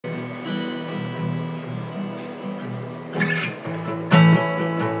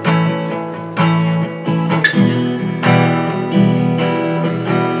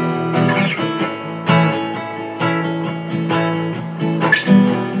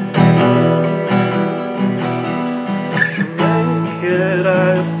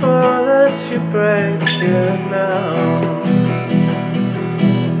break it now.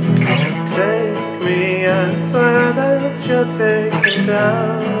 Take me, I swear that you're taken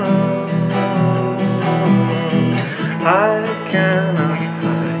down. I cannot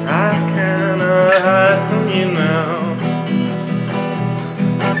hide from you now.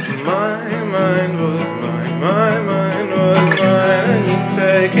 My mind was mine, and you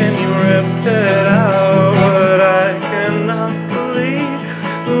take and you ripped it out. But I cannot believe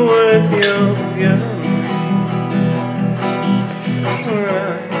the words you've given me.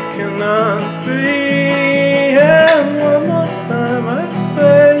 I cannot breathe. And one more time I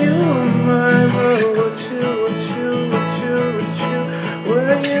swear you were mine. But would you,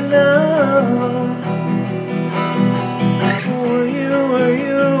 were you now?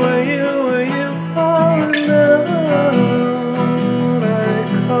 Were you falling down? I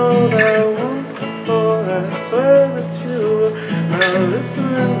called out once before, I swear that you were not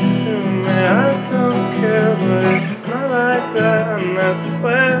listening to me.